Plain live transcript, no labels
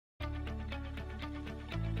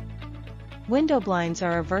Window blinds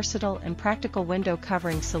are a versatile and practical window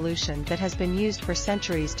covering solution that has been used for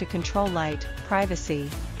centuries to control light, privacy,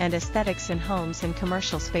 and aesthetics in homes and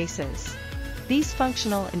commercial spaces. These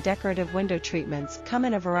functional and decorative window treatments come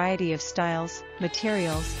in a variety of styles,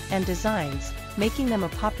 materials, and designs, making them a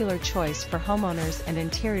popular choice for homeowners and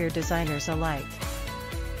interior designers alike.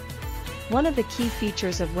 One of the key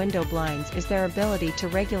features of window blinds is their ability to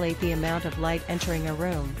regulate the amount of light entering a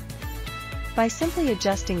room. By simply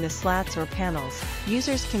adjusting the slats or panels,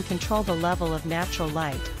 users can control the level of natural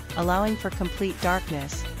light, allowing for complete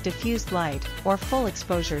darkness, diffused light, or full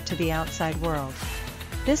exposure to the outside world.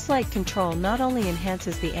 This light control not only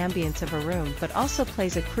enhances the ambience of a room but also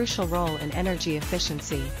plays a crucial role in energy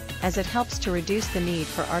efficiency, as it helps to reduce the need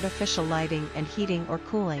for artificial lighting and heating or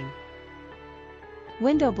cooling.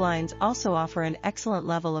 Window blinds also offer an excellent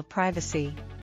level of privacy.